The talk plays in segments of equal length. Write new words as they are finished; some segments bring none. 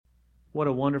What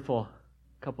a wonderful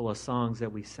couple of songs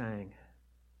that we sang.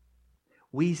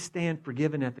 We stand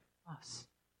forgiven at the cross.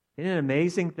 Isn't it an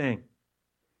amazing thing?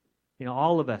 You know,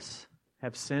 all of us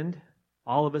have sinned.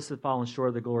 All of us have fallen short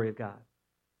of the glory of God.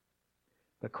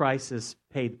 But Christ has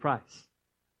paid the price.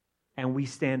 And we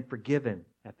stand forgiven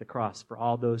at the cross for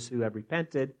all those who have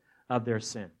repented of their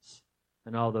sins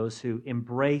and all those who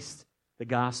embraced the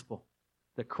gospel,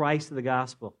 the Christ of the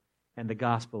gospel, and the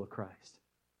gospel of Christ.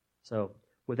 So,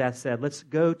 with that said, let's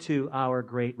go to our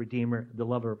great Redeemer, the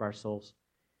lover of our souls,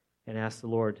 and ask the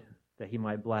Lord that He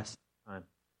might bless the time.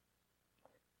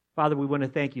 Father, we want to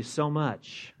thank You so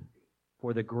much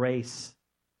for the grace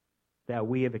that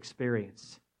we have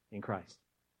experienced in Christ.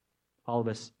 All of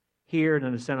us here and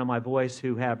understand on my voice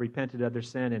who have repented of their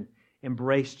sin and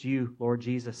embraced You, Lord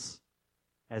Jesus,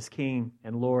 as King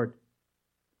and Lord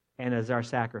and as our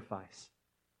sacrifice.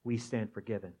 We stand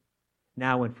forgiven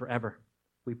now and forever.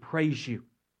 We praise You.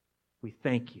 We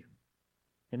thank You.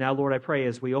 And now, Lord, I pray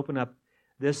as we open up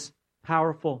this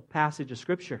powerful passage of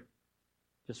Scripture,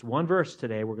 just one verse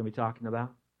today we're going to be talking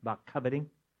about coveting.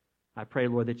 I pray,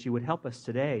 Lord, that You would help us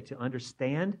today to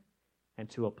understand and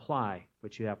to apply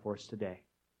what You have for us today,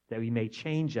 that we may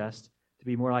change us to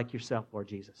be more like Yourself, Lord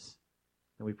Jesus.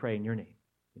 And we pray in Your name.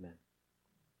 Amen.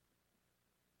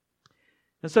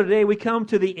 And so today we come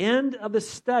to the end of the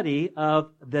study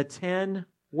of the 10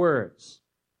 words,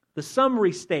 the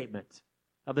summary statement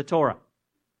of the Torah.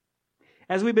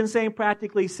 As we've been saying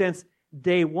practically since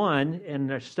day one in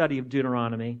our study of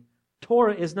Deuteronomy,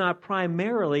 Torah is not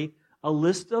primarily a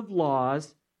list of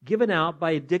laws given out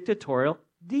by a dictatorial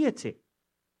deity.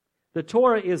 The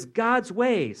Torah is God's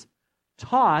ways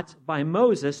taught by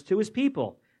Moses to His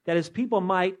people, that His people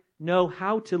might know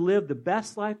how to live the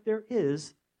best life there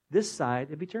is this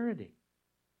side of eternity.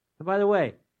 And by the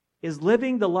way, is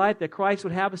living the life that Christ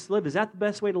would have us live, is that the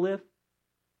best way to live?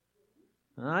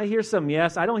 I hear some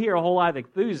yes. I don't hear a whole lot of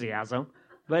enthusiasm.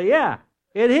 But yeah,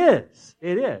 it is.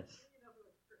 It is.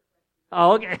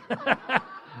 Oh, okay.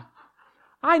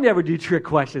 I never do trick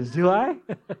questions, do I?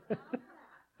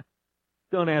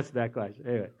 Don't answer that question.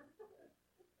 Anyway.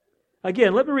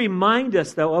 Again, let me remind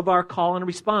us, though, of our call and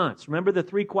response. Remember the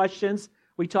 3 questions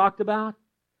we talked about?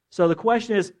 So the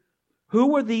question is,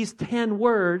 who were these 10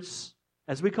 words,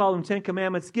 as we call them 10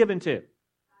 commandments, given to?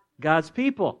 God's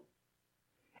people.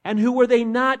 And who were they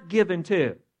not given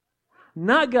to?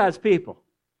 Not God's people.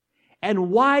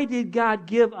 And why did God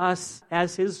give us,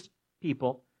 as His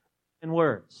people, 10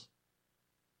 words?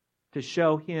 To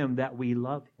show Him that we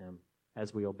love Him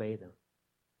as we obey them.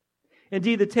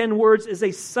 Indeed, the 10 words is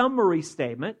a summary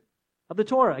statement of the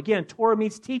Torah. Again, Torah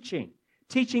means teaching.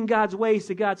 Teaching God's ways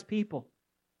to God's people.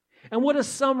 And what a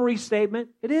summary statement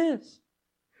it is.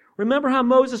 Remember how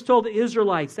Moses told the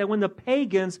Israelites that when the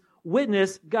pagans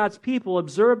witness God's people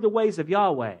observe the ways of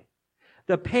Yahweh,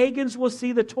 the pagans will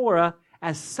see the Torah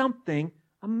as something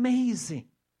amazing.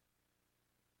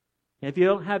 And if you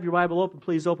don't have your Bible open,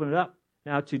 please open it up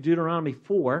now to Deuteronomy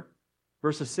 4,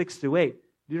 verses 6 through 8.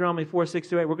 Deuteronomy 4, 6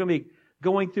 through 8. We're going to be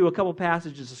going through a couple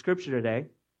passages of Scripture today.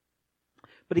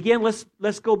 But again,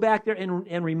 let's go back there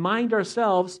and remind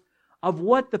ourselves of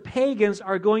what the pagans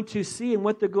are going to see and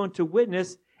what they're going to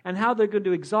witness and how they're going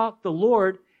to exalt the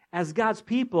Lord as God's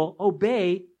people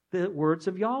obey the words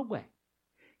of Yahweh.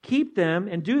 Keep them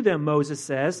and do them, Moses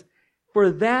says,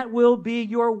 for that will be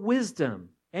your wisdom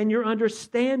and your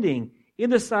understanding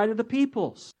in the sight of the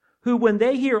peoples, who when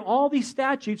they hear all these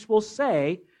statutes will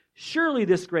say, surely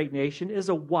this great nation is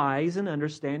a wise and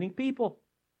understanding people.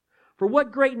 For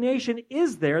what great nation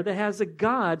is there that has a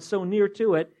God so near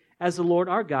to it as the Lord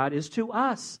our God is to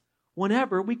us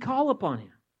whenever we call upon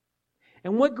Him?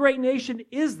 And what great nation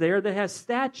is there that has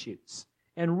statutes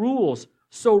and rules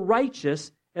so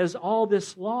righteous as all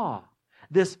this law,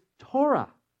 this Torah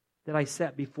that I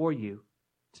set before you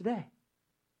today?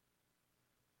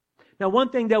 Now, one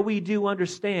thing that we do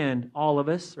understand, all of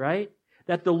us, right,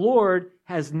 that the Lord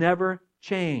has never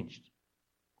changed.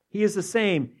 He is the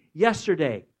same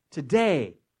yesterday,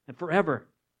 today, and forever.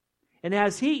 And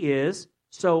as He is,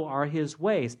 so are His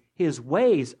ways. His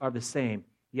ways are the same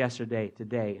yesterday,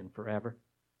 today, and forever.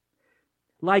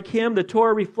 Like Him, the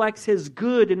Torah reflects His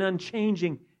good and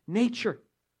unchanging nature.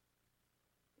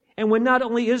 And when not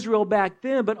only Israel back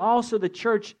then, but also the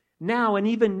church now, and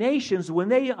even nations, when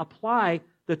they apply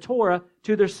the Torah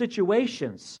to their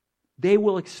situations, they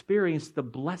will experience the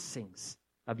blessings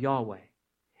of Yahweh.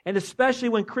 And especially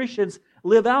when Christians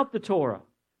live out the Torah,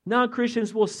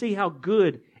 non-Christians will see how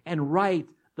good and right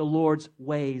the Lord's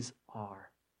ways are.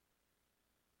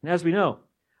 And as we know,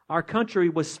 our country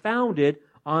was founded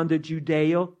on the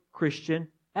Judeo-Christian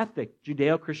ethic,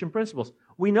 Judeo-Christian principles.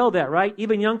 We know that, right?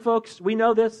 Even young folks, we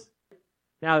know this.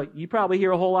 Now, you probably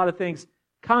hear a whole lot of things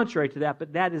contrary to that,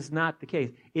 but that is not the case.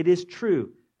 It is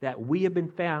true that we have been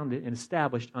founded and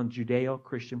established on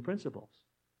Judeo-Christian principles.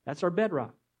 That's our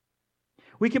bedrock.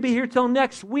 We could be here till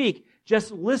next week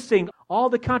just listing all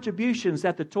the contributions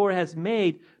that the Torah has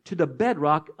made to the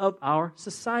bedrock of our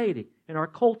society, and our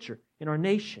culture, in our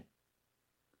nation.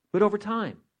 But over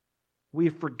time, we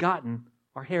have forgotten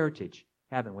our heritage,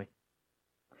 haven't we?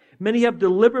 Many have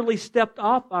deliberately stepped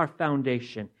off our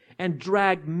foundation and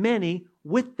dragged many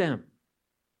with them.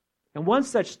 And one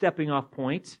such stepping off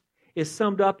point is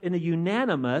summed up in a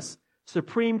unanimous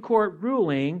Supreme Court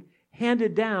ruling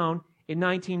handed down in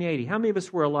 1980. How many of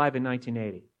us were alive in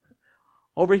 1980?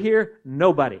 Over here,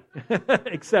 nobody,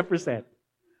 except for Sam.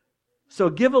 So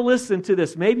give a listen to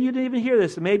this. Maybe you didn't even hear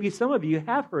this, and maybe some of you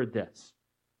have heard this.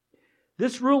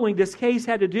 This ruling, this case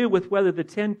had to do with whether the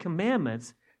Ten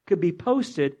Commandments could be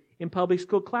posted in public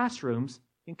school classrooms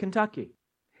in Kentucky.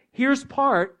 Here's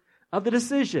part of the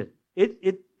decision.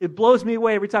 It blows me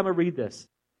away every time I read this.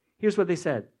 Here's what they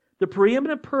said. The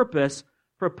preeminent purpose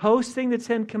for posting the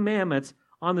Ten Commandments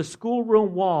on the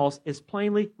schoolroom walls is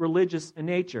plainly religious in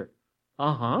nature.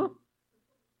 The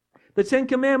Ten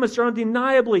Commandments are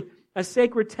undeniably a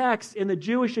sacred text in the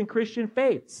Jewish and Christian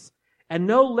faiths, and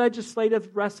no legislative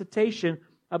recitation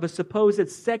of a supposed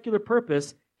secular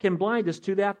purpose can blind us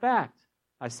to that fact.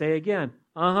 I say again,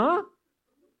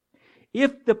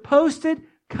 If the posted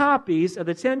copies of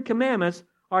the Ten Commandments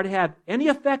are to have any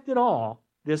effect at all,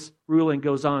 this ruling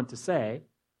goes on to say,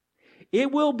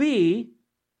 it will be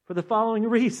for the following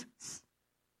reasons.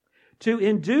 To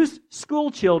induce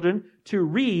school children to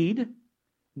read,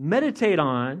 meditate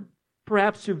on,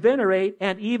 perhaps to venerate,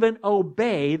 and even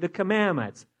obey the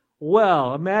commandments.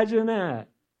 Well, imagine that.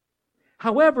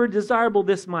 However desirable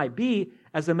this might be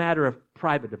as a matter of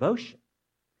private devotion,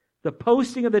 the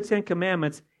posting of the Ten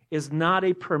Commandments is not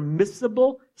a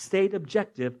permissible state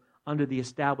objective under the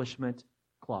Establishment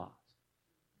Clause.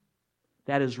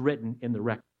 That is written in the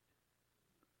record.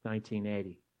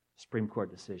 1980 Supreme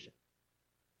Court decision.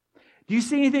 Do you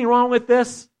see anything wrong with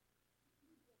this?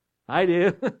 I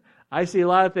do. I see a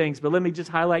lot of things, but let me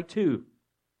just highlight two.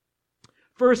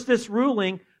 First, this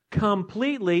ruling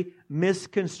completely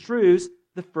misconstrues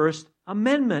the First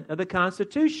Amendment of the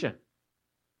Constitution.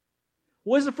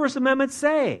 What does the First Amendment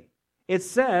say? It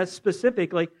says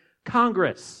specifically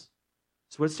Congress.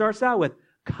 That's what it starts out with.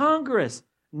 Congress,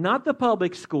 not the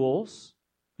public schools,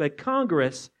 but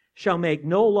Congress shall make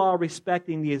no law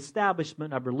respecting the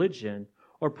establishment of religion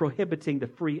or prohibiting the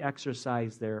free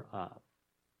exercise thereof.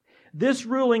 This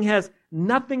ruling has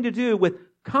nothing to do with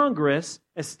Congress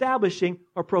establishing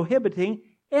or prohibiting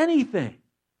anything.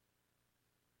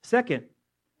 Second,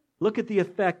 look at the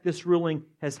effect this ruling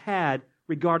has had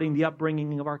regarding the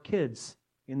upbringing of our kids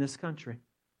in this country.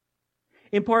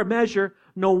 In part measure,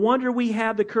 no wonder we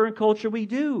have the current culture we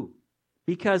do,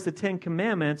 because the Ten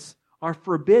Commandments are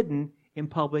forbidden in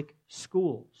public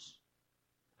schools.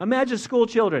 Imagine school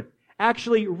children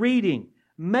actually reading,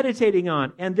 meditating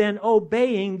on, and then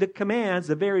obeying the commands,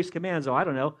 the various commands,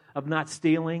 of not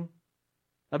stealing,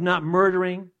 of not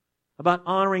murdering, about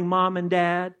honoring mom and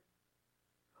dad.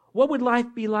 What would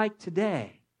life be like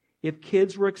today if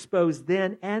kids were exposed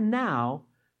then and now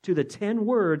to the 10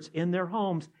 words in their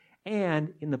homes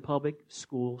and in the public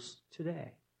schools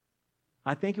today?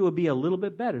 I think it would be a little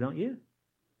bit better, don't you?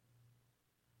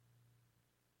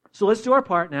 So let's do our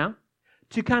part now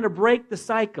to kind of break the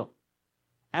cycle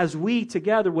as we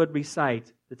together would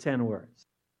recite the 10 words.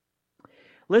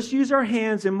 Let's use our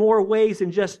hands in more ways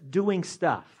than just doing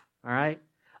stuff, all right?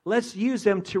 Let's use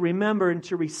them to remember and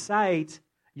to recite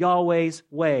Yahweh's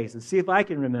ways and see if I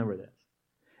can remember this.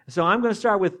 So I'm going to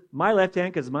start with my left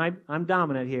hand because I'm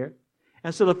dominant here.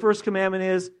 And so the first commandment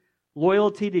is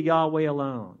loyalty to Yahweh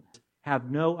alone. Have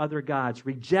no other gods.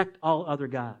 Reject all other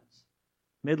gods.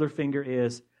 Middle finger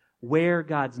is wear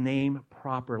God's name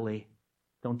properly.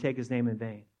 Don't take His name in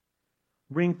vain.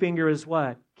 Ring finger is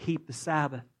what? Keep the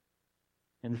Sabbath.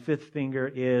 And the fifth finger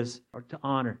is to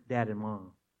honor dad and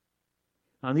mom.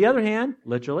 On the other hand,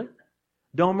 literally,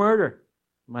 don't murder.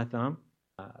 My thumb.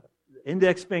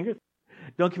 Index finger,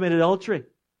 don't commit adultery.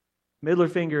 Middle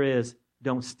finger is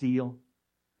don't steal.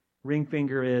 Ring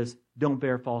finger is don't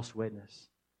bear false witness.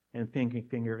 And pinky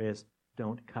finger is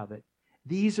don't covet.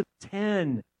 These are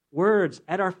 10 words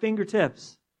at our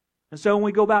fingertips. And so when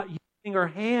we go about using our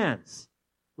hands,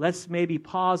 let's maybe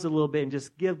pause a little bit and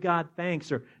just give God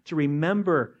thanks or to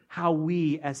remember how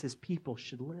we as His people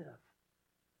should live.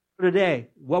 Today,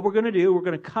 what we're going to do, we're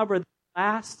going to cover the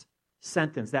last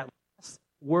sentence, that last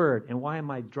word. And why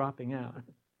am I dropping out?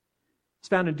 It's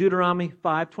found in Deuteronomy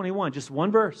 5:21, just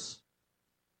one verse.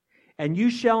 And you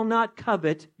shall not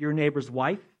covet your neighbor's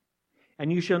wife,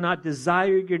 and you shall not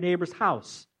desire your neighbor's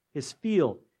house, his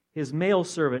field, his male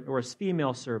servant or his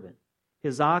female servant,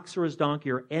 his ox or his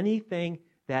donkey, or anything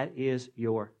that is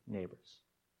your neighbor's.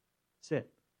 That's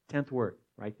it. 10th word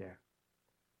right there.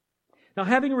 Now,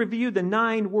 having reviewed the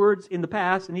 9 words in the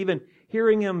past and even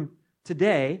hearing them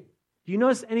today, do you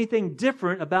notice anything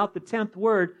different about the 10th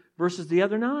word versus the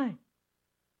other 9?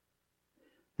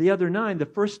 The other 9, the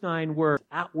first 9 were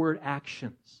outward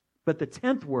actions. But the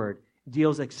 10th word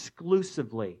deals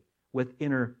exclusively with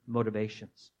inner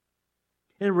motivations.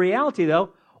 In reality,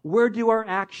 though, where do our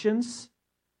actions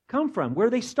come from? Where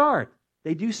do they start?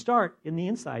 They do start in the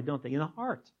inside, don't they? In the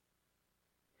heart.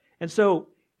 And so,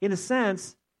 in a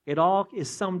sense, it all is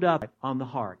summed up on the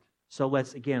heart. So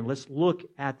let's look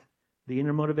at the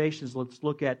inner motivations. Let's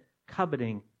look at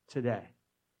coveting today.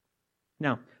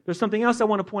 Now, there's something else I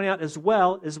want to point out as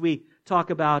well as we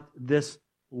talk about this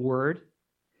word.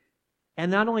 And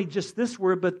not only just this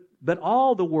word, but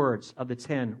all the words of the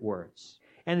 10 words.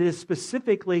 And it is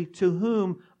specifically to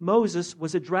whom Moses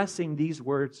was addressing these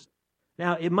words.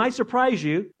 Now, it might surprise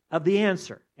you of the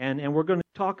answer. And we're going to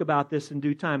talk about this in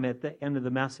due time at the end of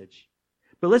the message.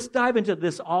 But let's dive into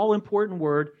this all-important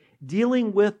word,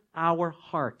 dealing with our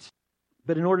heart.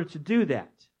 But in order to do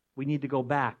that, we need to go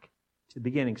back to the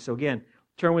beginning. So again,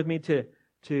 turn with me to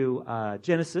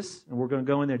Genesis, and we're going to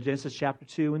go in there, Genesis chapter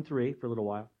 2 and 3 for a little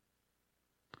while.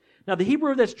 Now, the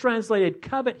Hebrew that's translated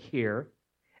covet here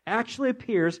actually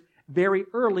appears very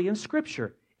early in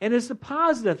Scripture, and it's a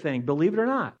positive thing, believe it or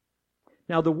not.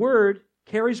 Now, the word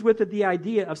carries with it the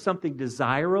idea of something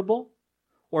desirable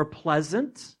or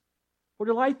pleasant or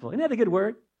delightful. Isn't that a good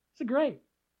word? It's great.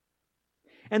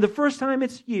 And the first time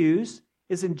it's used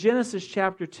is in Genesis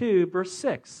chapter 2, verse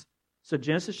 6. So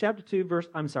Genesis chapter 2, verse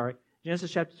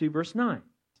 9.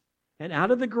 And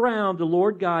out of the ground the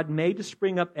Lord God made to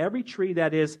spring up every tree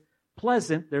that is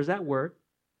pleasant, there's that word,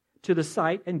 to the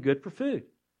sight and good for food.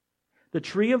 The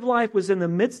tree of life was in the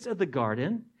midst of the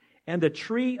garden, and the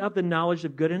tree of the knowledge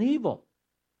of good and evil.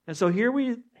 And so here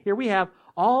we have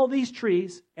all these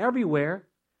trees everywhere.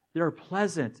 They're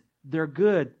pleasant, they're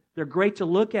good, they're great to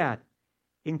look at,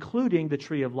 including the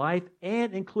tree of life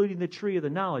and including the tree of the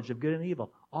knowledge of good and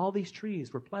evil. All these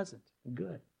trees were pleasant and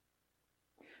good.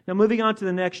 Now, moving on to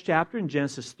the next chapter in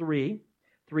Genesis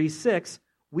 3:6,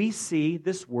 we see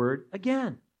this word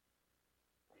again.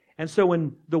 And so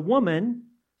when the woman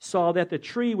saw that the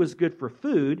tree was good for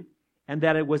food, and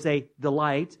that it was a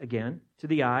delight, again, to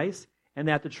the eyes, and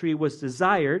that the tree was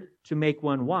desired to make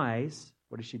one wise,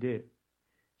 what did she do?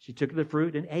 She took the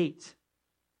fruit and ate,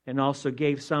 and also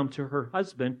gave some to her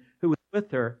husband who was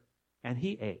with her, and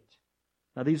he ate.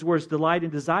 Now, these words, delight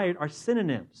and desired, are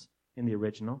synonyms in the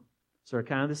original, so they're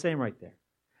kind of the same right there.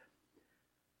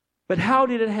 But how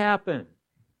did it happen?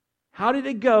 How did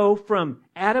it go from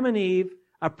Adam and Eve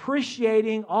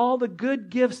appreciating all the good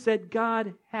gifts that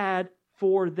God had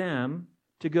for them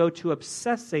to go to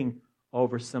obsessing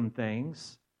over some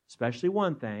things, especially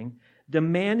one thing,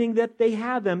 demanding that they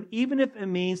have them, even if it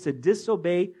means to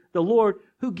disobey the Lord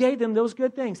who gave them those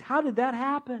good things? How did that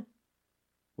happen?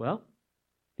 Well,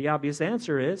 the obvious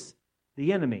answer is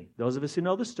the enemy. Those of us who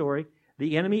know the story,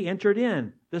 the enemy entered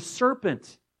in, the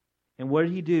serpent. And what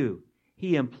did he do?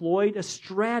 He employed a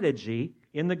strategy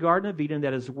in the Garden of Eden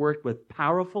that has worked with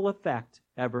powerful effect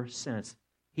ever since.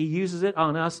 He uses it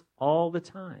on us all the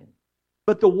time.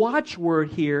 But the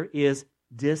watchword here is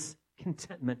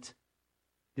discontentment.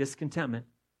 Discontentment.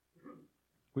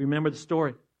 We remember the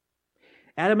story.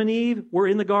 Adam and Eve were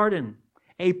in the garden,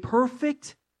 a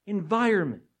perfect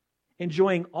environment,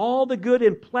 enjoying all the good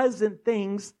and pleasant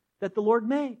things that the Lord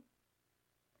made.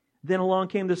 Then along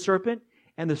came the serpent,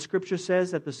 and the Scripture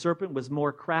says that the serpent was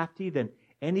more crafty than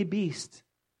any beast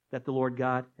that the Lord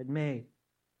God had made.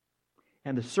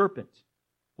 And the serpent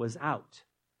was out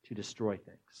to destroy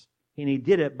things. And he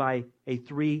did it by a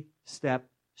 3-step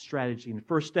strategy. And the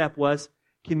first step was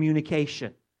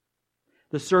communication.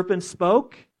 The serpent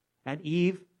spoke, and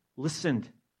Eve listened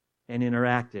and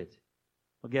interacted.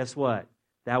 Well, guess what?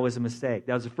 That was a mistake.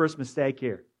 That was the first mistake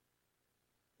here.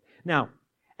 Now,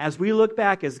 as we look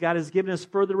back, as God has given us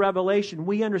further revelation,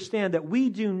 we understand that we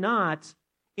do not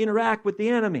interact with the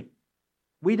enemy.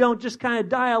 We don't just kind of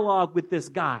dialogue with this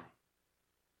guy.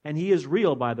 And he is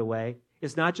real, by the way.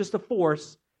 It's not just a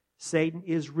force. Satan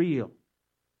is real.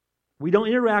 We don't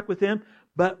interact with him,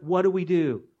 but what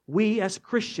do? We as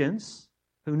Christians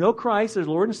who know Christ as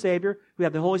Lord and Savior, who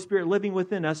have the Holy Spirit living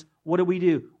within us, what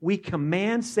do? We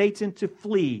command Satan to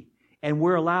flee, and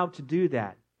we're allowed to do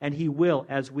that. And he will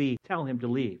as we tell him to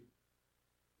leave.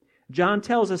 John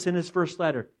tells us in his first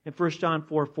letter, in 1 John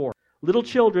 4:4, little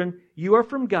children, you are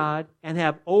from God and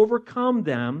have overcome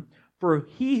them, for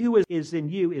he who is in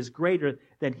you is greater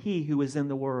than he who is in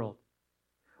the world.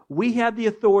 We have the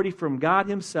authority from God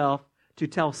himself to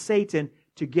tell Satan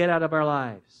to get out of our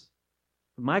lives.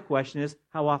 My question is,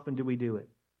 how often do we do it?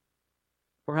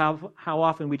 Or how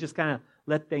often we just kind of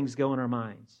let things go in our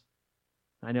minds?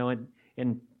 I know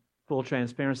in full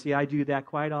transparency, I do that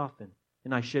quite often,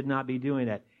 and I should not be doing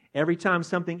that. Every time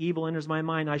something evil enters my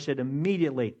mind, I should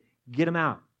immediately get him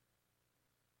out.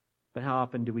 But how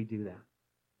often do we do that?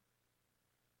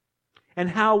 And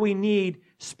how we need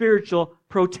spiritual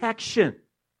protection.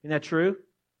 Isn't that true?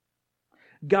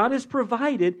 God has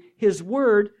provided His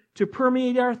Word to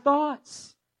permeate our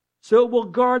thoughts, so it will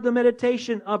guard the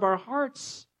meditation of our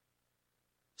hearts.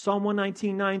 Psalm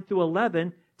 119, 9 through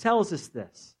 11 tells us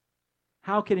this.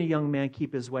 How can a young man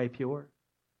keep his way pure?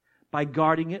 By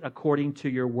guarding it according to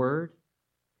your word.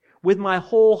 With my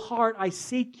whole heart I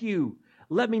seek you.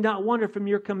 Let me not wander from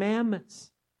your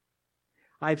commandments.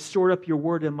 I have stored up your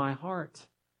word in my heart,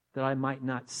 that I might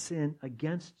not sin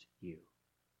against you.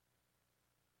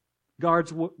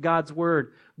 God's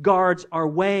word guards our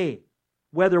way,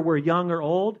 whether we're young or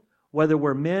old, whether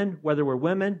we're men, whether we're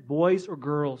women, boys or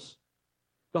girls.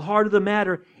 The heart of the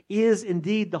matter is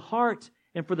indeed the heart.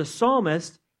 And for the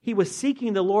psalmist, he was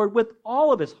seeking the Lord with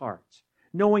all of his heart,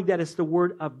 knowing that it's the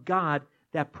word of God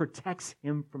that protects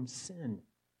him from sin.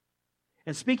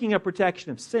 And speaking of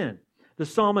protection of sin, the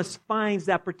psalmist finds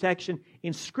that protection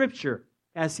in Scripture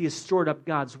as he has stored up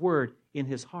God's word in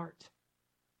his heart.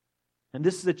 And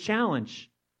this is a challenge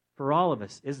for all of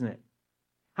us, isn't it?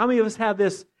 How many of us have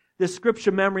this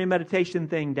Scripture memory and meditation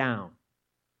thing down?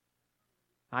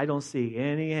 I don't see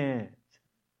any hands.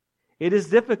 It is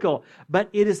difficult, but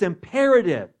it is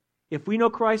imperative. If we know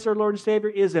Christ our Lord and Savior,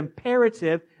 it is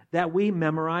imperative that we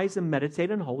memorize and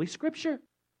meditate on Holy Scripture.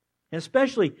 And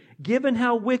especially given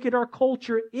how wicked our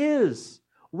culture is,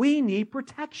 we need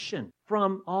protection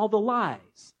from all the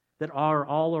lies that are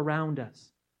all around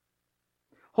us.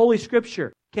 Holy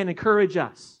Scripture can encourage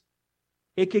us.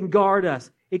 It can guard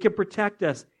us. It can protect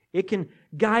us. It can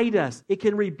guide us. It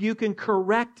can rebuke and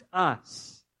correct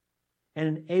us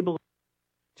and enable us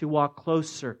to walk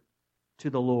closer to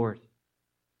the Lord.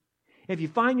 If you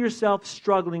find yourself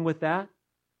struggling with that,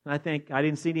 and I think I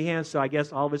didn't see any hands, so I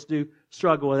guess all of us do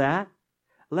struggle with that.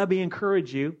 Let me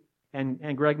encourage you,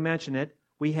 and Greg mentioned it,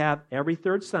 we have every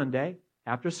third Sunday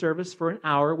after service for an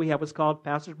hour, we have what's called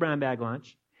Pastor's Brown Bag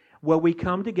Lunch, where we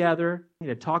come together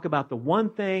to talk about the one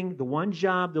thing, the one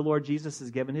job the Lord Jesus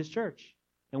has given His church.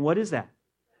 And what is that?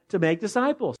 To make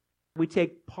disciples. We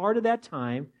take part of that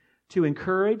time to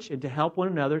encourage and to help one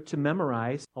another to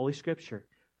memorize Holy Scripture.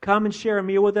 Come and share a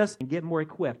meal with us and get more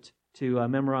equipped to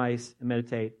memorize and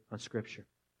meditate on Scripture.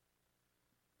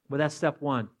 Well, that's step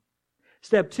one.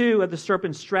 Step two of the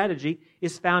serpent's strategy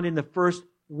is found in the first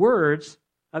words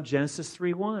of Genesis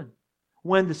 3:1,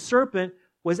 when the serpent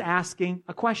was asking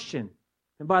a question.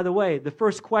 And by the way, the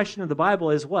first question of the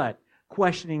Bible is what?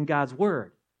 Questioning God's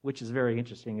Word, which is very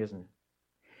interesting, isn't it?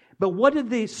 But what did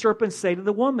the serpent say to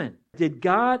the woman? Did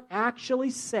God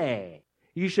actually say,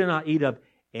 you shall not eat of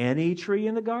any tree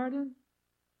in the garden?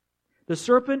 The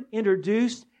serpent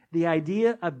introduced the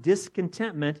idea of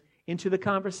discontentment into the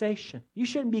conversation. You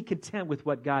shouldn't be content with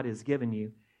what God has given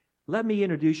you. Let me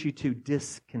introduce you to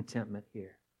discontentment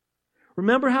here.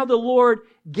 Remember how the Lord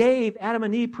gave Adam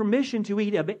and Eve permission to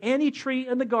eat of any tree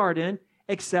in the garden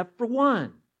except for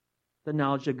one, the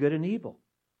knowledge of good and evil.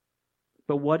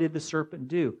 But what did the serpent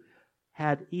do?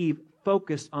 Had Eve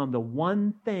focused on the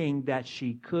one thing that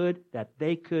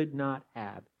they could not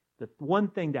have, the one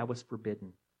thing that was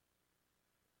forbidden.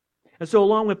 And so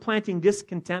along with planting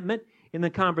discontentment in the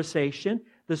conversation,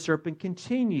 the serpent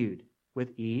continued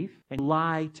with Eve and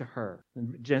lied to her.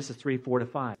 In Genesis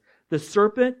 3:4-5. The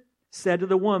serpent said to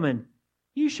the woman,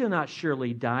 you shall not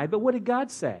surely die. But what did God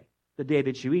say? The day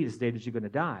that you eat is the day that you're going to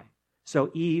die.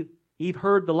 So Eve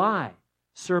heard the lie.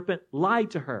 Serpent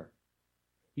lied to her.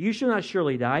 You shall not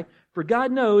surely die, for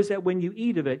God knows that when you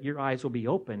eat of it, your eyes will be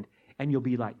opened, and you'll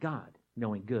be like God,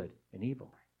 knowing good and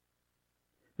evil.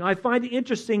 Now, I find it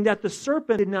interesting that the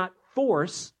serpent did not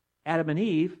force Adam and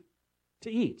Eve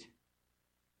to eat,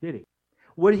 did he?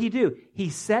 What did he do? He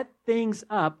set things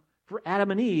up for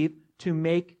Adam and Eve to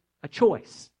make a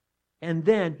choice, and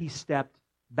then he stepped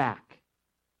back.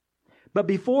 But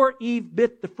before Eve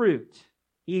bit the fruit,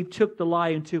 Eve took the lie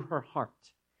into her heart,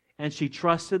 and she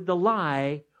trusted the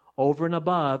lie over and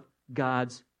above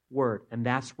God's word. And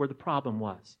that's where the problem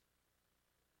was.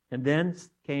 And then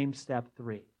came step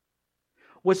 3.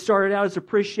 What started out as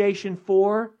appreciation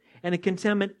for and a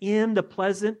contentment in the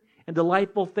pleasant and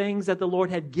delightful things that the Lord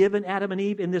had given Adam and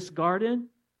Eve in this garden,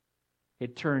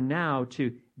 it turned now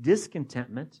to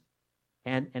discontentment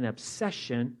and an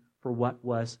obsession for what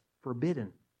was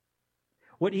forbidden.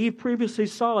 What Eve previously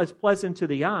saw as pleasant to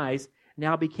the eyes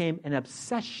now became an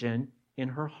obsession in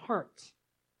her heart.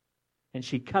 And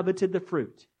she coveted the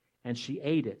fruit, and she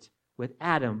ate it with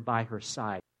Adam by her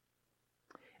side.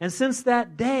 And since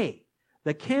that day,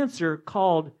 the cancer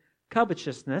called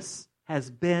covetousness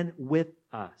has been with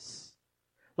us.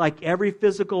 Like every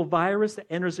physical virus that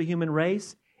enters the human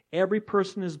race, every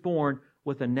person is born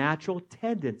with a natural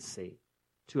tendency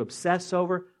to obsess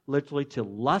over, literally to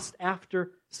lust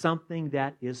after something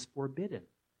that is forbidden.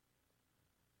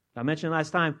 I mentioned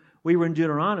last time we were in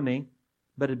Deuteronomy,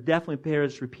 but it definitely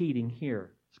bears repeating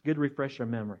here. It's a good refresher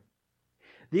memory.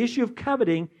 The issue of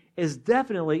coveting is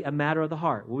definitely a matter of the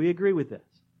heart. Will we agree with this?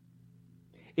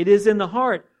 It is in the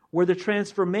heart where the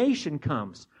transformation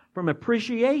comes from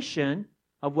appreciation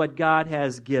of what God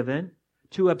has given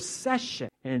to obsession.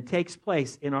 And it takes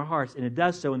place in our hearts, and it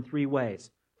does so in three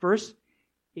ways. First,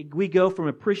 we go from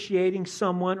appreciating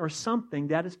someone or something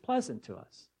that is pleasant to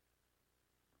us.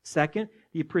 Second,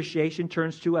 the appreciation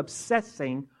turns to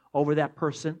obsessing over that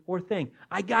person or thing.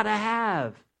 I gotta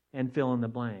have, and fill in the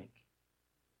blank.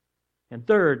 And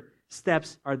third,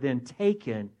 steps are then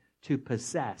taken to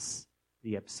possess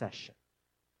the obsession.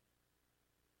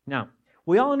 Now,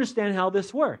 we all understand how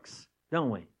this works, don't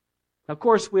we? Of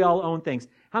course, we all own things.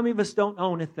 How many of us don't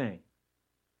own a thing?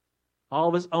 All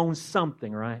of us own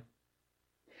something, right?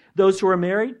 Those who are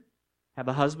married have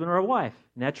a husband or a wife.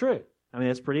 Isn't that true? I mean,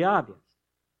 that's pretty obvious.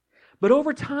 But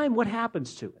over time, what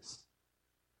happens to us?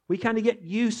 We kind of get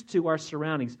used to our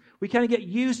surroundings. We kind of get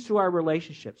used to our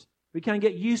relationships. We kind of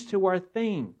get used to our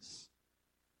things.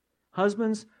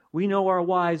 Husbands, we know our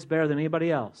wives better than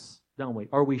anybody else, don't we?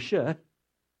 Or we should.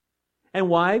 And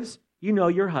wives, you know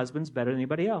your husbands better than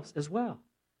anybody else as well.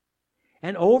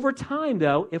 And over time,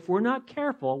 though, if we're not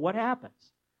careful, what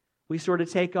happens? We sort of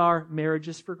take our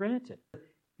marriages for granted. It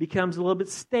becomes a little bit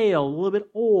stale, a little bit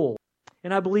old.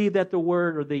 And I believe that the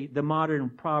word, or the modern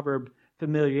proverb,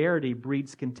 familiarity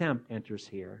breeds contempt, enters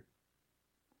here.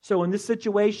 So in this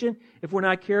situation, if we're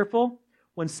not careful,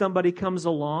 when somebody comes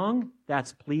along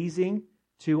that's pleasing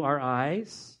to our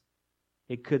eyes,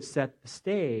 it could set the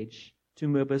stage to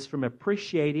move us from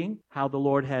appreciating how the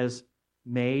Lord has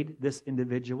made this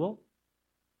individual,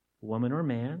 woman or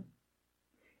man,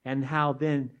 and how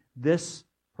then this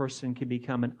person can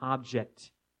become an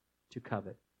object to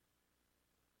covet.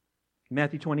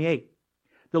 Matthew 28,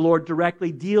 the Lord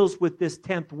directly deals with this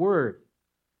 10th word,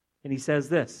 and he says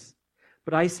this,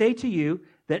 "But I say to you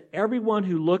that everyone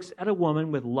who looks at a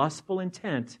woman with lustful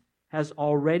intent has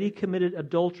already committed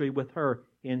adultery with her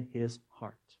in his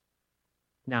heart."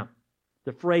 Now,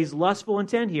 the phrase lustful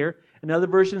intent here, another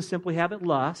version simply have it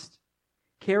lust,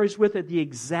 carries with it the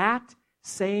exact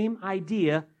same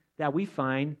idea that we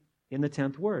find in the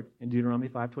 10th word in Deuteronomy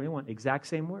 5:21. Exact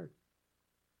same word.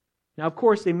 Now, of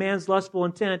course, a man's lustful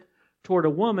intent toward a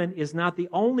woman is not the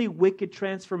only wicked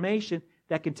transformation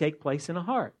that can take place in a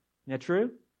heart. Isn't that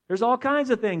true? There's all kinds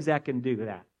of things that can do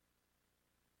that.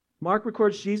 Mark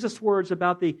records Jesus' words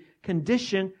about the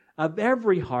condition of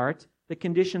every heart, the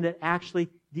condition that actually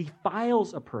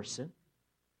defiles a person,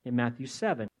 in Matthew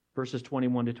 7, verses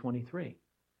 21 to 23.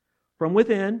 From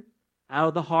within, out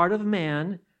of the heart of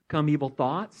man, come evil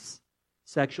thoughts,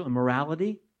 sexual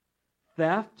immorality,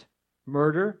 theft,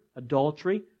 murder,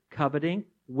 adultery, coveting,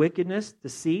 wickedness,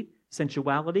 deceit,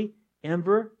 sensuality,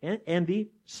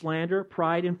 envy, slander,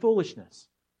 pride, and foolishness.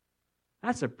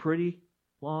 That's a pretty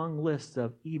long list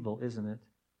of evil, isn't it?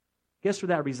 Guess where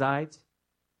that resides?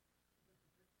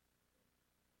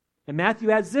 And Matthew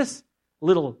adds this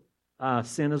little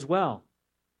sin as well,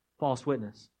 false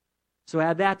witness. So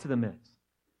add that to the mix.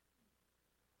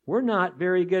 We're not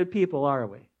very good people, are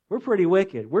we? We're pretty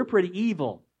wicked. We're pretty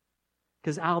evil.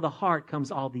 Because out of the heart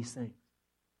comes all these things.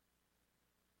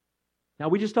 Now,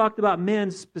 we just talked about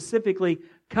men specifically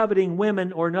coveting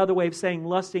women, or another way of saying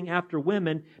lusting after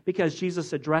women, because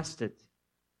Jesus addressed it.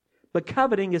 But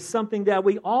coveting is something that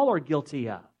we all are guilty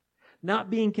of,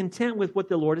 not being content with what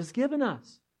the Lord has given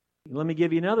us. Let me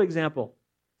give you another example.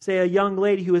 Say a young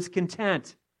lady who is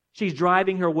content. She's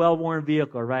driving her well-worn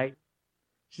vehicle, right?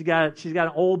 She's got an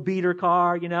old beater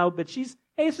car, but hey,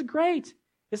 it's great.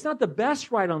 It's not the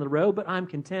best ride on the road, but I'm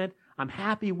content. I'm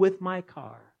happy with my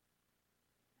car.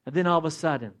 And then all of a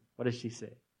sudden, what does she see?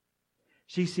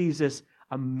 She sees this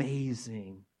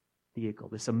amazing vehicle,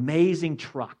 this amazing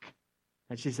truck.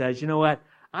 And she says, you know what?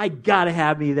 I got to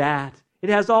have me that. It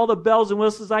has all the bells and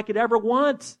whistles I could ever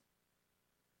want.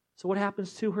 So what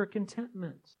happens to her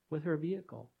contentment with her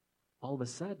vehicle? all of a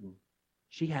sudden,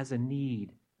 she has a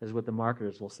need, is what the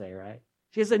marketers will say, right?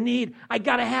 She has a need. I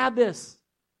got to have this.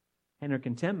 And her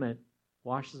contentment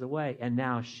washes away. And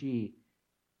now she,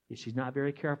 if she's not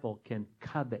very careful, can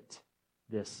covet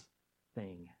this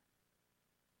thing.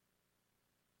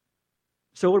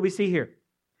 So what do we see here?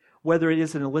 Whether it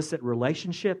is an illicit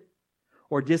relationship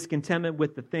or discontentment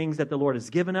with the things that the Lord has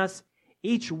given us,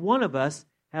 each one of us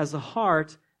has a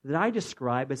heart that I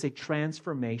describe as a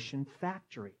transformation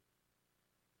factory.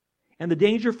 And the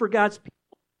danger for God's people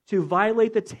to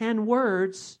violate the 10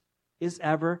 words is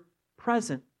ever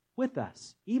present with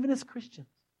us, even as Christians.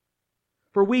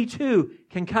 For we too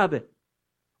can covet.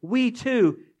 We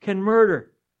too can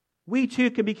murder. We too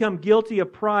can become guilty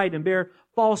of pride and bear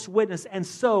false witness and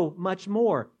so much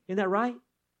more. Isn't that right?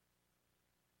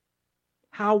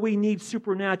 How we need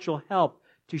supernatural help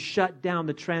to shut down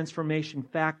the transformation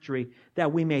factory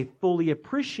that we may fully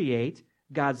appreciate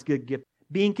God's good gift,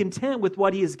 being content with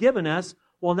what He has given us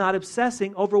while not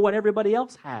obsessing over what everybody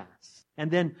else has,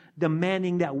 and then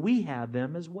demanding that we have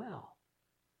them as well.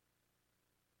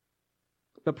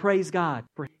 But praise God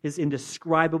for His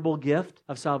indescribable gift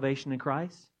of salvation in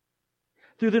Christ.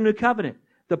 Through the new covenant,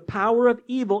 the power of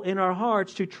evil in our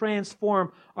hearts to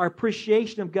transform our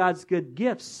appreciation of God's good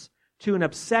gifts to an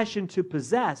obsession to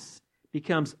possess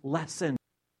becomes lessened.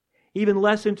 Even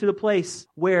lessened to the place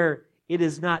where it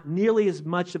is not nearly as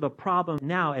much of a problem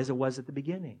now as it was at the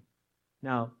beginning.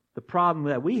 Now, the problem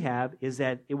that we have is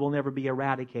that it will never be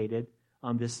eradicated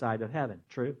on this side of heaven.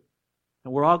 True?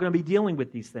 And we're all going to be dealing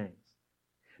with these things.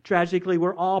 Tragically,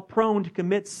 we're all prone to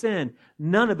commit sin.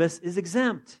 None of us is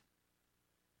exempt.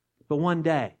 But one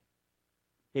day,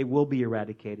 it will be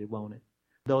eradicated, won't it?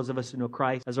 Those of us who know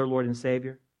Christ as our Lord and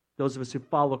Savior, those of us who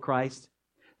follow Christ,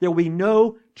 there will be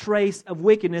no trace of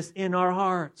wickedness in our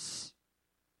hearts.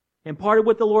 And part of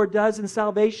what the Lord does in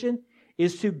salvation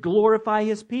is to glorify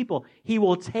His people. He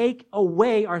will take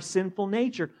away our sinful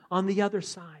nature on the other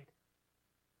side.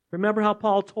 Remember how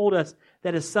Paul told us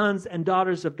that as sons and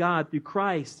daughters of God through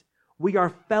Christ, we are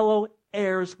fellow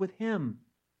heirs with Him.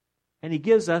 And He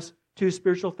gives us 2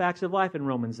 spiritual facts of life in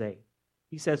Romans 8.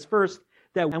 He says first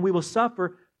that we will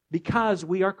suffer because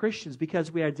we are Christians,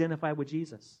 because we identify with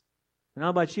Jesus. And how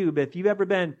about you? But if you've ever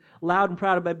been loud and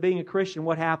proud about being a Christian,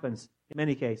 what happens? In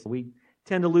many cases, we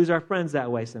tend to lose our friends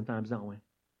that way sometimes, don't we?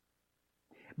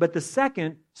 But the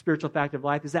second spiritual fact of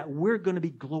life is that we're going to be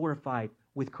glorified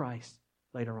with Christ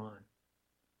later on.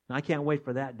 And I can't wait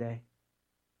for that day.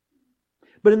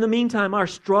 But in the meantime, our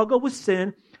struggle with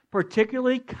sin,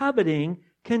 particularly coveting,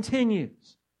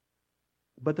 continues.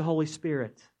 But the Holy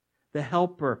Spirit, the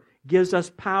Helper, gives us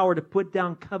power to put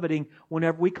down coveting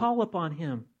whenever we call upon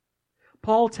Him.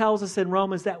 Paul tells us in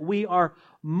Romans that we are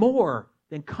more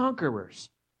than conquerors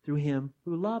through Him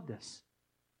who loved us.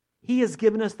 He has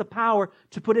given us the power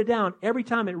to put it down every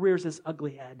time it rears its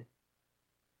ugly head.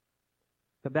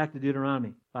 But back to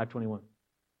Deuteronomy 5:21.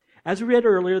 As we read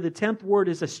earlier, the 10th word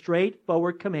is a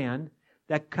straightforward command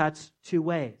that cuts 2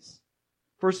 ways.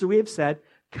 First, as we have said,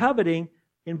 coveting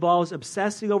involves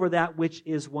obsessing over that which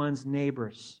is one's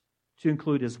neighbor's, to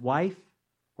include his wife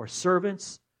or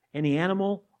servants, any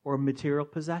animal or material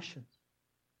possessions.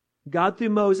 God through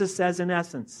Moses says in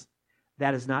essence,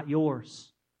 that is not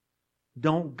yours.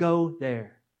 Don't go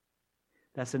there.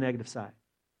 That's the negative side.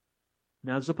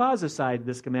 Now there's a positive side to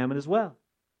this commandment as well.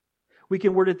 We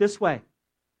can word it this way.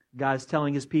 God is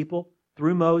telling His people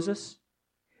through Moses,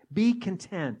 be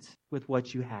content with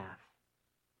what you have.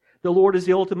 The Lord is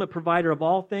the ultimate provider of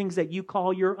all things that you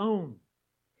call your own.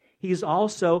 He is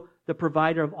also the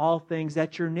provider of all things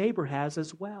that your neighbor has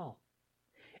as well.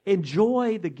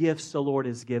 Enjoy the gifts the Lord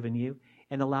has given you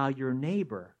and allow your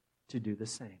neighbor to do the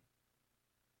same.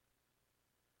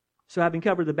 So having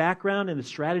covered the background and the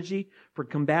strategy for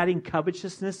combating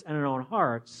covetousness in our own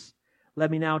hearts,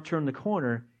 let me now turn the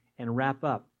corner and wrap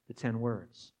up the 10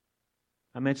 words.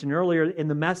 I mentioned earlier in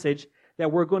the message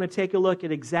that we're going to take a look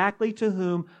at exactly to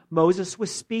whom Moses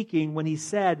was speaking when he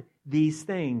said these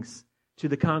things to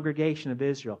the congregation of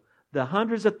Israel. The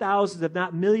hundreds of thousands, if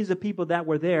not millions of people that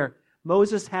were there,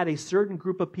 Moses had a certain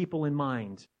group of people in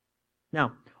mind.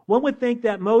 Now, one would think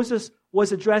that Moses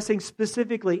was addressing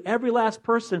specifically every last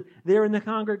person there in the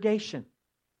congregation.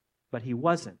 But he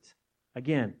wasn't.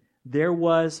 Again, there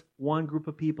was one group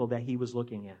of people that he was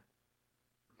looking at.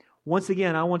 Once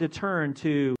again, I want to turn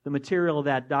to the material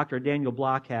that Dr. Daniel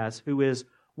Block has, who is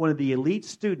one of the elite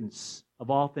students of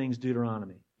all things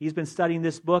Deuteronomy. He's been studying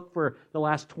this book for the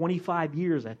last 25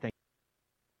 years, I think.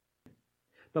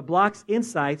 But Block's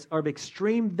insights are of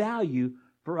extreme value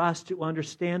for us to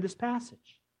understand this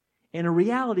passage. And in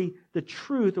reality, the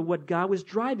truth of what God was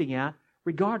driving at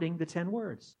regarding the 10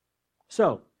 words.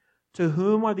 So, to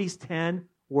whom are these 10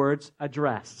 words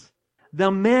addressed? The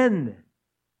men.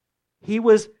 He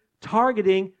was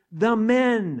targeting the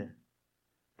men,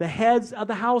 the heads of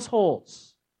the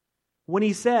households. When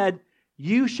he said,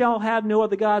 you shall have no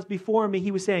other gods before me,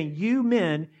 he was saying, you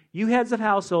men, you heads of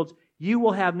households, you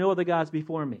will have no other gods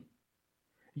before me.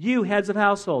 You heads of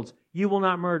households, you will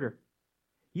not murder.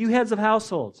 You heads of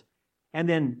households. And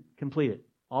then complete it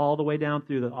all the way down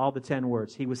through all the 10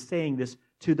 words. He was saying this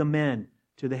to the men,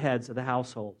 to the heads of the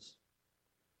households.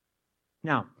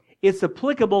 Now, it's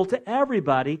applicable to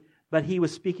everybody, but he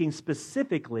was speaking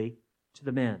specifically to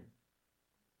the men.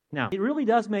 Now, it really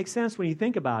does make sense when you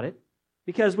think about it,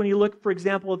 because when you look, for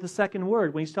example, at the second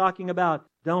word, when he's talking about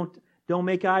don't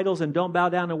make idols and don't bow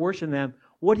down and worship them,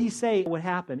 what did he say would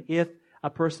happen if a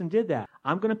person did that?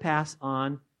 I'm going to pass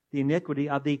on the iniquity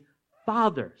of the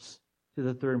fathers to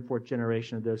the third and fourth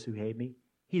generation of those who hate me.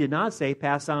 He did not say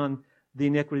pass on the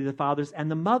iniquity of the fathers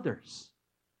and the mothers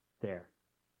there.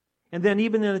 And then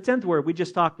even in the 10th word we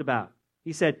just talked about,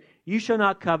 he said, you shall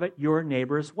not covet your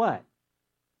neighbor's what?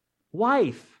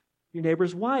 Wife. Your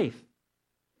neighbor's wife.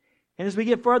 And as we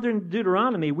get further into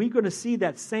Deuteronomy, we're going to see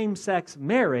that same-sex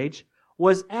marriage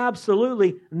was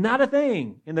absolutely not a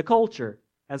thing in the culture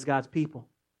as God's people.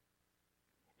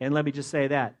 And let me just say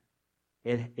that.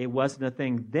 It wasn't a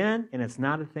thing then, and it's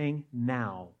not a thing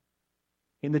now.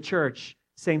 In the church,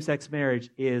 same-sex marriage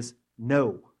is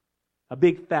no. A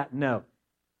big fat no.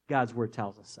 God's Word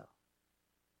tells us so.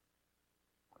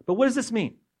 But what does this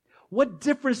mean? What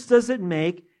difference does it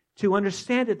make to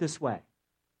understand it this way?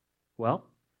 Well,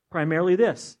 primarily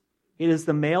this. It is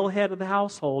the male head of the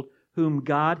household whom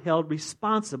God held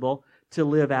responsible to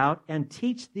live out and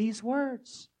teach these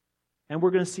words. And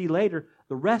we're going to see later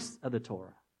the rest of the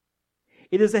Torah.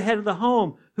 It is the head of the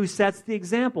home who sets the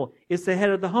example. It's the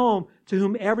head of the home to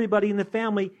whom everybody in the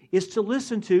family is to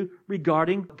listen to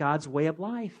regarding God's way of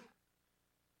life.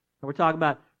 And we're talking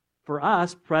about, for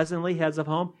us, presently heads of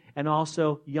home, and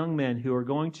also young men who are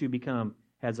going to become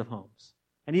heads of homes.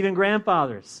 And even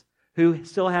grandfathers who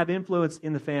still have influence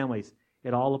in the families.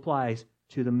 It all applies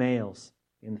to the males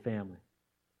in the family.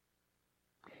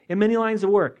 In many lines of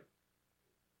work,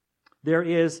 there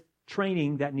is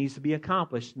training that needs to be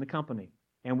accomplished in the company.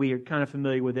 And we are kind of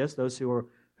familiar with this, those who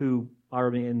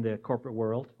are in the corporate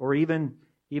world, or even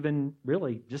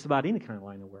really just about any kind of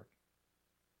line of work.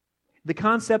 The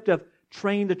concept of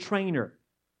train the trainer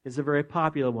is a very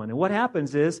popular one. And what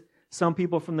happens is some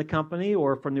people from the company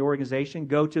or from the organization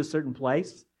go to a certain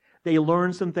place, they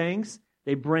learn some things,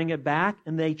 they bring it back,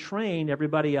 and they train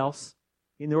everybody else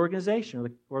in the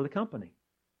organization or the company.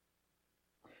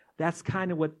 That's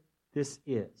kind of what this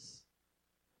is.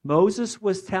 Moses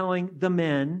was telling the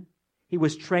men, he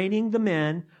was training the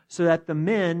men so that the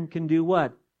men can do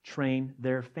what? Train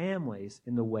their families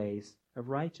in the ways of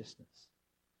righteousness.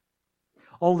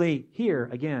 Only here,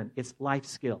 again, it's life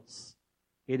skills.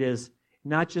 It is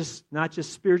not just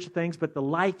spiritual things, but the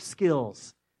life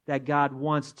skills that God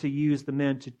wants to use the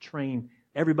men to train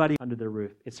everybody under their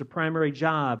roof. It's the primary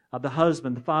job of the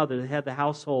husband, the father, the head of the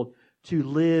household, to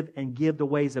live and give the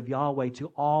ways of Yahweh to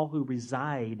all who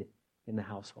reside in the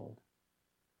household.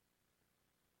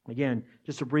 Again,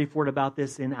 just a brief word about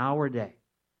this in our day.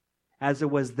 As it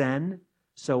was then,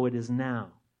 so it is now.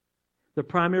 The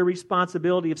primary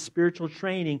responsibility of spiritual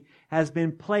training has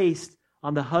been placed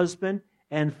on the husband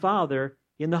and father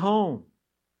in the home,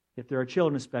 if there are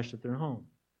children, especially if they're home.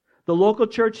 The local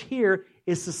church here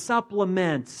is to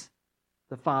supplement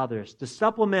the fathers, to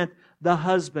supplement the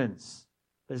husbands,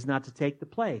 but is not to take the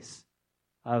place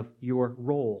of your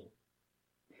role.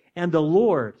 And the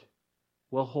Lord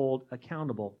will hold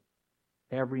accountable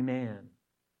every man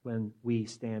when we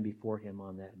stand before Him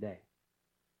on that day.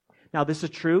 Now, this is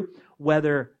true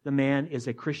whether the man is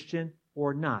a Christian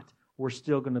or not. We're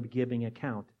still going to be giving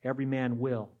account. Every man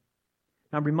will.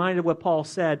 Now, I'm reminded of what Paul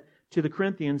said to the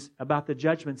Corinthians about the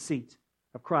judgment seat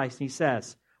of Christ. He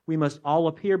says, we must all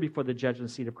appear before the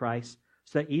judgment seat of Christ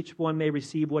so that each one may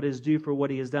receive what is due for what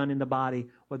he has done in the body,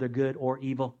 whether good or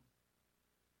evil.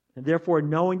 And therefore,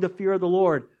 knowing the fear of the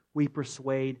Lord, we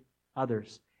persuade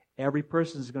others. Every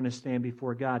person is going to stand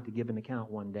before God to give an account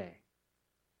one day.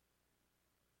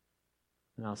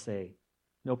 And I'll say,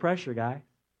 no pressure, guy.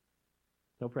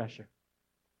 No pressure.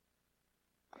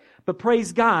 But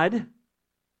praise God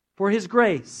for His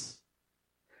grace.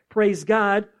 Praise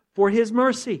God for His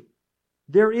mercy.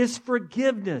 There is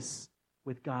forgiveness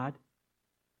with God.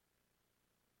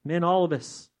 Men, all of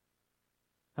us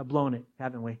have blown it,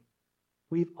 haven't we?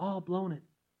 We've all blown it.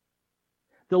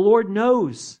 The Lord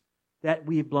knows that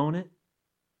we've blown it,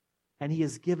 and He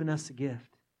has given us a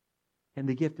gift. And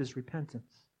the gift is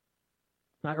repentance.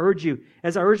 I urge you,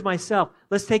 as I urge myself,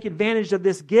 let's take advantage of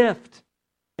this gift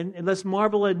and let's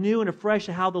marvel anew and afresh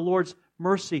at how the Lord's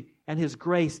mercy and His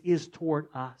grace is toward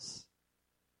us.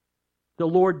 The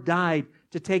Lord died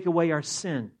to take away our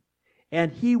sin,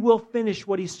 and He will finish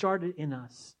what He started in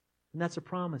us. And that's a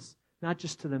promise, not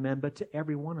just to the men, but to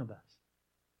every one of us.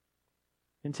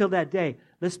 Until that day,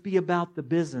 let's be about the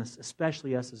business,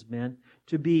 especially us as men,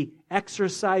 to be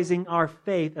exercising our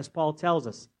faith, as Paul tells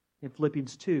us in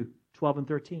Philippians 2:12 and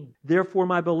 13. Therefore,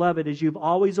 my beloved, as you've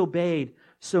always obeyed,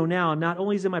 so now, not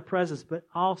only is in my presence, but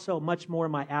also much more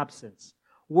in my absence.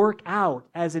 Work out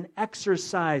as an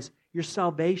exercise your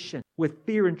salvation with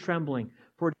fear and trembling,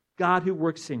 for God who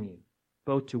works in you,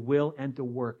 both to will and to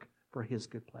work for His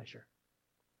good pleasure.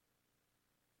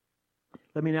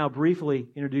 Let me now briefly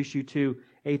introduce you to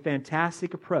a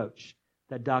fantastic approach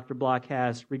that Dr. Block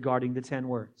has regarding the 10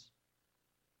 words.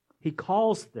 He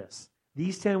calls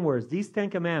these 10 words, these 10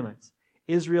 commandments,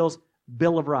 Israel's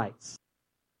Bill of Rights.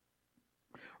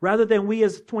 Rather than we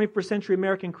as 21st century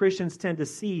American Christians tend to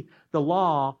see the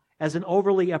law as an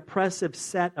overly oppressive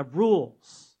set of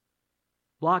rules,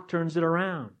 Block turns it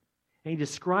around, and he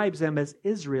describes them as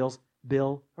Israel's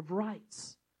Bill of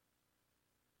Rights.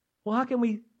 Well, how can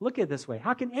we look at it this way?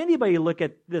 How can anybody look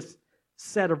at this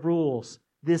set of rules,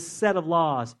 this set of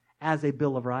laws, as a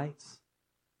Bill of Rights?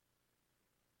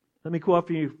 Let me quote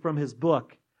for you from his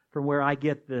book, from where I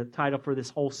get the title for this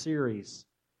whole series,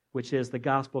 which is The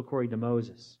Gospel According to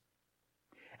Moses.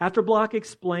 After Block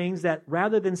explains that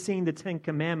rather than seeing the 10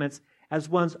 Commandments as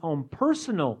one's own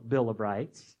personal Bill of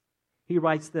Rights, he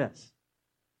writes this.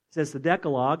 He says, the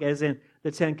Decalogue, as in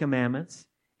the 10 Commandments,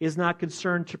 is not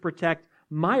concerned to protect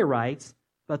my rights,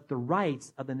 but the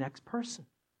rights of the next person.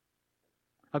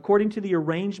 According to the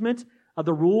arrangement of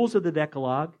the rules of the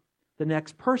Decalogue, the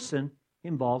next person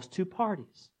involves two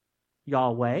parties: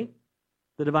 Yahweh,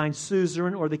 the divine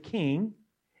suzerain or the king,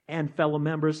 and fellow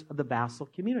members of the vassal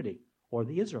community, or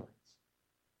the Israelites.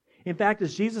 In fact,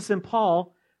 as Jesus and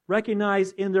Paul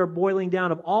recognize in their boiling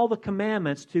down of all the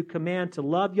commandments to command to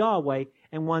love Yahweh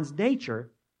and one's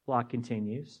nature, Block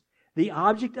continues, the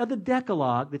object of the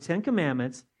Decalogue, the 10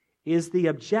 Commandments, is the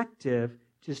objective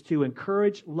just to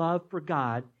encourage love for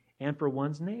God and for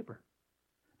one's neighbor.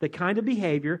 The kind of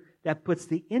behavior that puts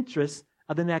the interests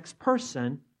of the next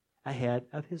person ahead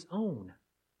of his own.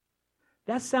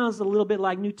 That sounds a little bit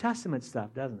like New Testament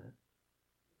stuff, doesn't it?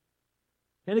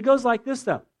 And it goes like this,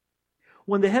 though.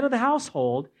 When the head of the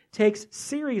household takes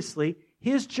seriously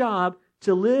his job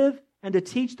to live and to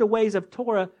teach the ways of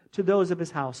Torah to those of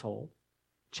his household,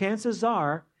 chances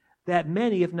are that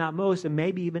many, if not most, and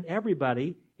maybe even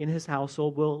everybody in his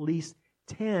household will at least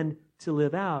tend to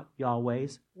live out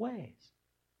Yahweh's ways.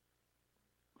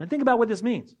 And think about what this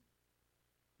means.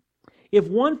 If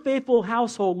one faithful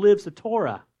household lives the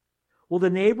Torah, will the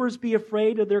neighbors be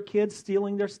afraid of their kids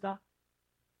stealing their stuff?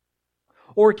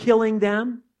 Or killing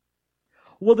them?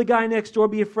 Will the guy next door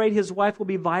be afraid his wife will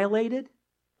be violated?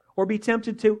 Or be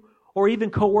tempted to, or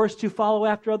even coerced to follow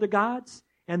after other gods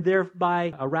and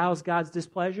thereby arouse God's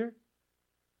displeasure?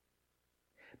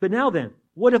 But now then,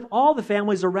 what if all the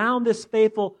families around this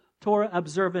faithful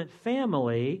Torah-observant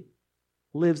family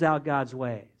lives out God's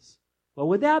ways? What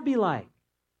would that be like?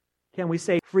 Can we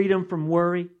say freedom from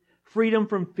worry, freedom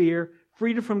from fear,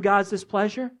 freedom from God's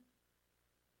displeasure?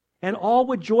 And all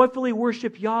would joyfully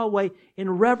worship Yahweh in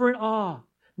reverent awe,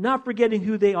 not forgetting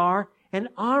who they are and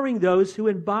honoring those who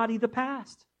embody the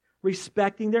past,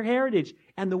 respecting their heritage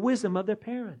and the wisdom of their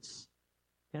parents.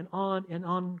 And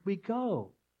on we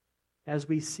go as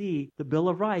we see the Bill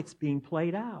of Rights being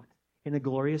played out in a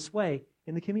glorious way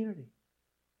in the community.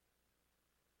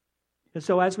 And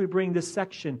so as we bring this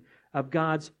section of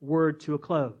God's Word to a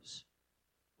close,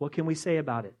 what can we say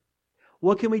about it?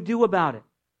 What can we do about it?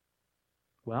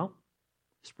 Well,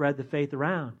 spread the faith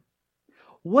around.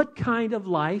 What kind of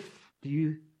life do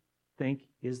you think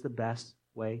is the best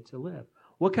way to live?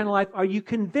 What kind of life are you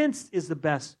convinced is the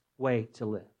best way to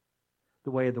live?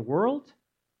 The way of the world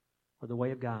or the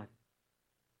way of God?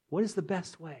 What is the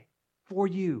best way for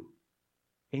you?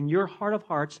 In your heart of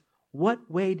hearts, what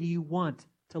way do you want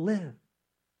to live?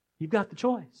 You've got the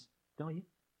choice, don't you?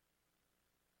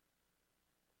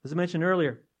 As I mentioned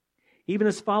earlier, even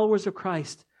as followers of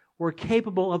Christ, we're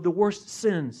capable of the worst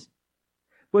sins.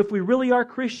 But if we really are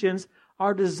Christians,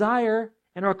 our desire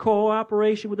and our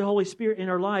cooperation with the Holy Spirit in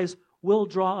our lives will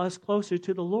draw us closer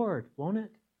to the Lord, won't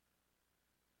it?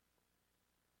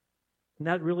 And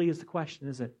that really is the question,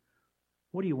 isn't it?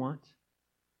 What do you want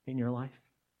in your life?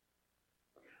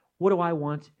 What do I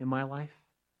want in my life?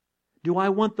 Do I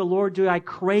want the Lord? Do I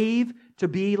crave to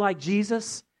be like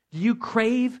Jesus? Do you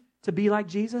crave to be like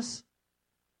Jesus?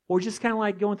 Or just kind of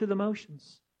like going through the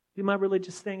motions? Do my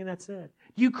religious thing and that's it.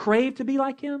 Do you crave to be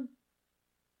like Him?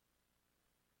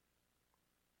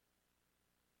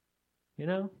 You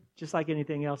know, just like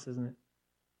anything else, isn't it?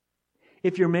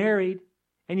 If you're married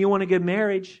and you want a good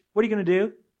marriage, what are you going to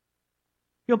do?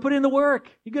 You're going to put in the work.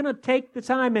 You're going to take the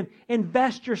time and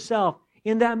invest yourself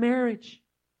in that marriage.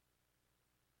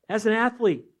 As an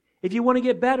athlete, if you want to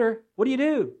get better, what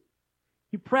do?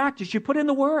 You practice. You put in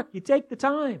the work. You take the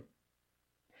time.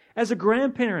 As a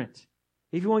grandparent,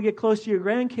 if you want to get close to your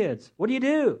grandkids, what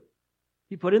do?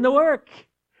 You put in the work,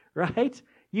 right?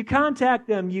 You contact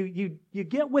them. You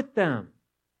get with them.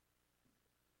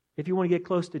 If you want to get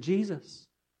close to Jesus,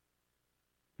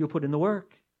 you'll put in the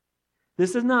work.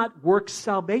 This is not works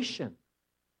salvation.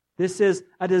 This is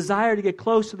a desire to get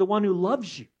close to the one who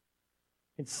loves you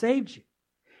and saved you.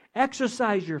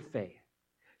 Exercise your faith.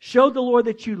 Show the Lord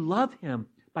that you love Him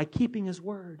by keeping His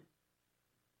word.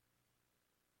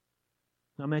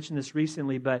 I mentioned this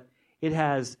recently, but it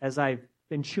has, as I've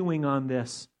been chewing on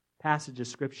this passage of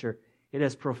Scripture, it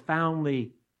has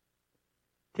profoundly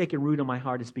taken root in my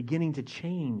heart. It's beginning to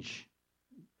change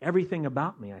everything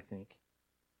about me, I think.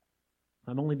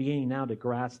 I'm only beginning now to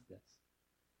grasp this.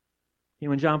 You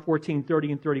know, in John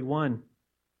 14:30 and 31,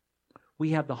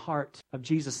 we have the heart of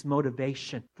Jesus'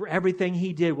 motivation for everything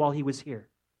He did while He was here.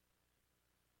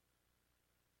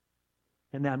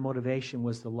 And that motivation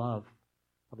was the love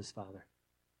of His Father.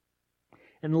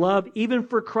 And love even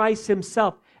for Christ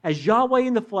Himself, as Yahweh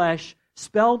in the flesh,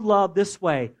 spelled love this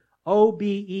way,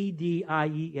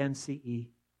 Obedience.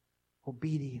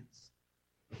 Obedience.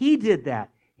 He did that.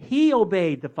 He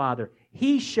obeyed the Father.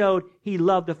 He showed He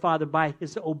loved the Father by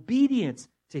His obedience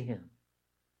to Him.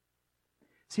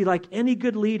 See, like any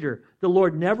good leader, the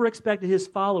Lord never expected His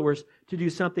followers to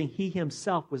do something He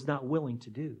Himself was not willing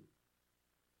to do.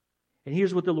 And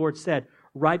here's what the Lord said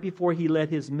right before He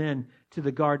led His men to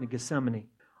the Garden of Gethsemane.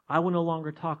 I will no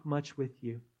longer talk much with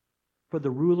you, for the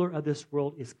ruler of this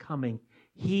world is coming.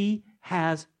 He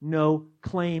has no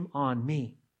claim on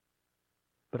me,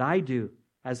 but I do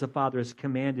as the Father has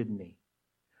commanded me.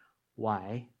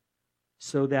 Why?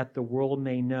 So that the world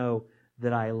may know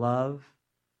that I love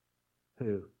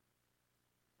who?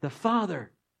 The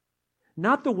Father.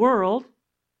 Not the world.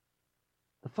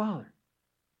 The Father.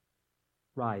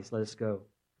 Rise, let us go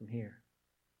from here.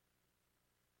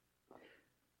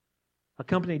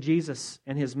 Accompany Jesus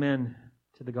and His men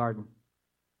to the garden.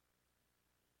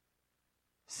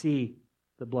 See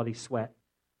the bloody sweat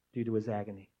due to His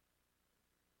agony.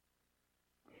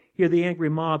 Hear the angry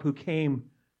mob who came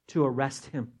to arrest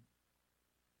Him.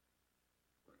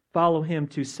 Follow Him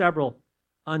to several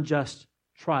unjust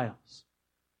trials.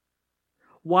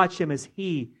 Watch Him as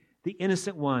He, the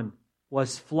innocent one,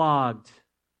 was flogged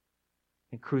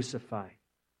and crucified.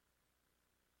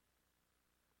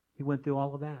 He went through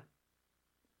all of that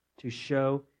to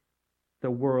show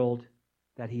the world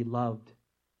that He loved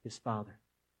His Father.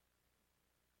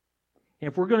 And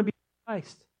if we're going to be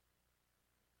Christ,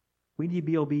 we need to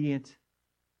be obedient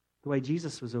the way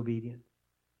Jesus was obedient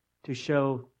to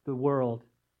show the world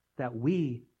that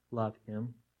we love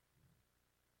Him.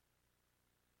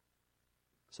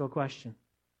 So a question.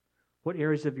 What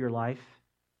areas of your life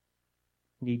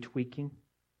need tweaking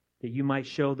that you might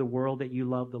show the world that you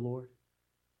love the Lord?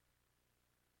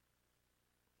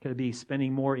 Could it be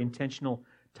spending more intentional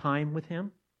time with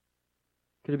Him?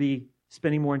 Could it be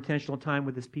spending more intentional time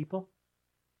with His people?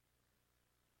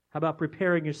 How about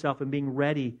preparing yourself and being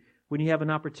ready when you have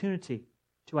an opportunity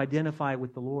to identify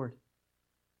with the Lord?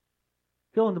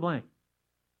 Fill in the blank.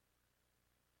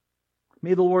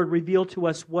 May the Lord reveal to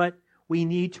us what we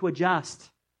need to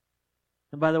adjust.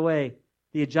 And by the way,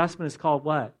 the adjustment is called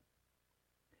what?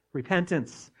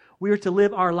 Repentance. We are to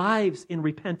live our lives in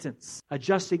repentance,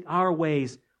 adjusting our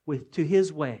ways to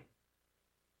His way.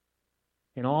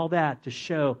 And all that to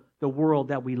show the world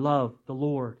that we love the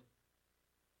Lord.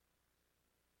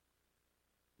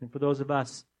 And for those of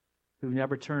us who've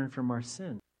never turned from our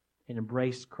sin and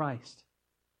embraced Christ,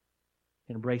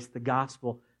 and embraced the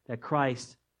gospel that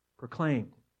Christ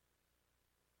proclaimed,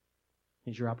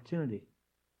 is your opportunity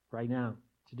right now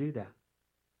to do that.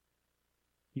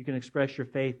 You can express your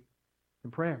faith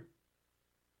in prayer.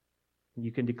 And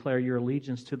you can declare your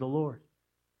allegiance to the Lord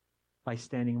by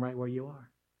standing right where you are.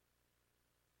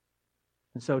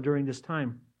 And so during this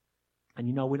time, and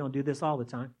you know we don't do this all the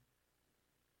time,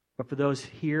 but for those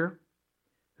here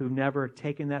who've never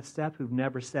taken that step, who've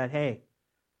never said, hey,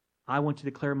 I want to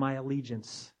declare my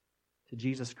allegiance to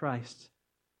Jesus Christ.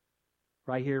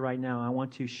 Right here, right now, I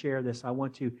want to share this. I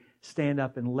want to stand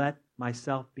up and let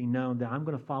myself be known that I'm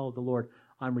going to follow the Lord.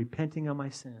 I'm repenting of my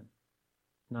sin.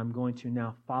 And I'm going to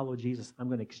now follow Jesus. I'm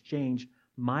going to exchange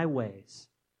my ways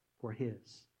for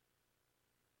his.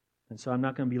 And so I'm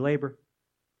not going to belabor.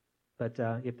 But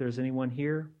if there's anyone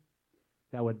here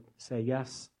that would say,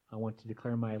 yes, I want to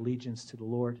declare my allegiance to the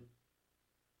Lord,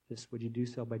 just would you do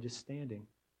so by just standing?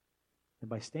 And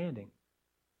by standing,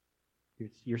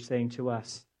 you're saying to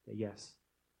us that, yes,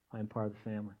 I am part of the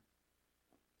family.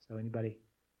 So anybody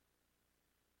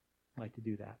like to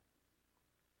do that?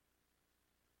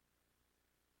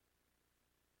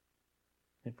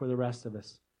 And for the rest of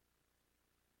us,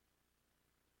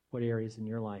 what areas in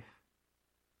your life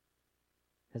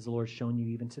has the Lord shown you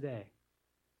even today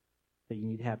that you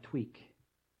need to have tweak?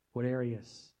 What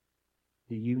areas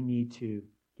do you need to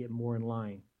get more in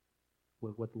line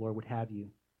with what the Lord would have you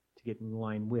to get in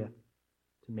line with,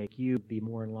 to make you be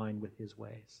more in line with his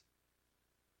ways?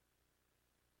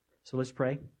 So let's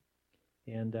pray,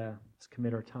 and let's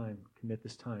commit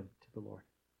this time to the Lord.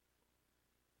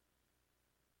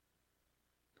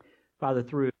 Father,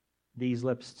 through these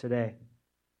lips today,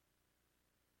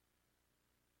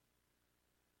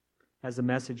 as the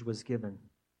message was given,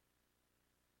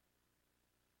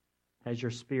 as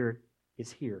your Spirit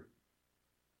is here,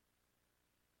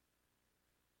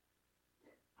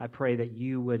 I pray that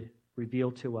you would reveal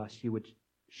to us, you would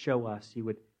show us, you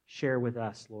would share with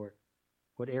us, Lord,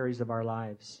 what areas of our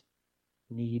lives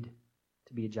need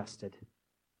to be adjusted.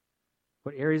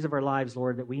 What areas of our lives,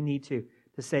 Lord, that we need to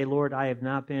say, Lord, I have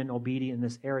not been obedient in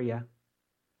this area.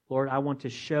 Lord, I want to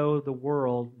show the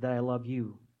world that I love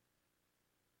you.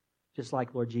 Just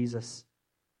like, Lord Jesus,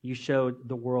 you showed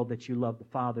the world that you love the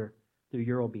Father through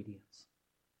your obedience.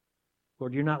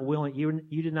 Lord, you're not willing,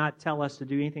 you did not tell us to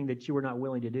do anything that you were not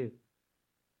willing to do.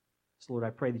 So, Lord, I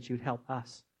pray that you'd help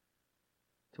us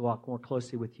to walk more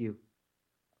closely with you,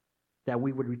 that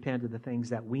we would repent of the things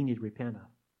that we need to repent of,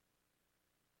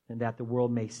 and that the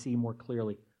world may see more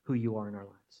clearly who you are in our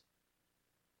lives.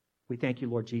 We thank you,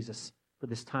 Lord Jesus, for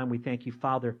this time. We thank you,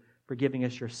 Father, for giving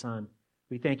us your Son.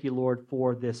 We thank you, Lord,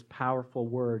 for this powerful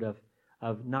word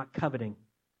of not coveting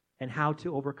and how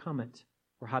to overcome it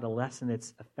or how to lessen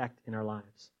its effect in our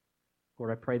lives.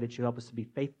 Lord, I pray that you help us to be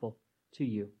faithful to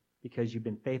you because you've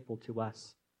been faithful to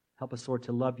us. Help us, Lord,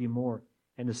 to love you more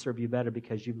and to serve you better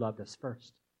because you've loved us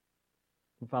first.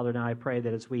 And Father, now I pray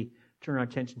that as we turn our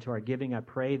attention to our giving, I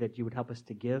pray that you would help us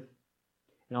to give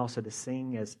and also to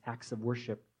sing as acts of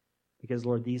worship because,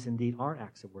 Lord, these indeed are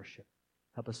acts of worship.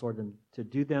 Help us, Lord, to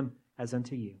do them as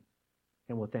unto you.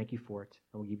 And we'll thank you for it,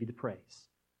 and we'll give you the praise.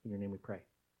 In your name we pray.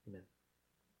 Amen.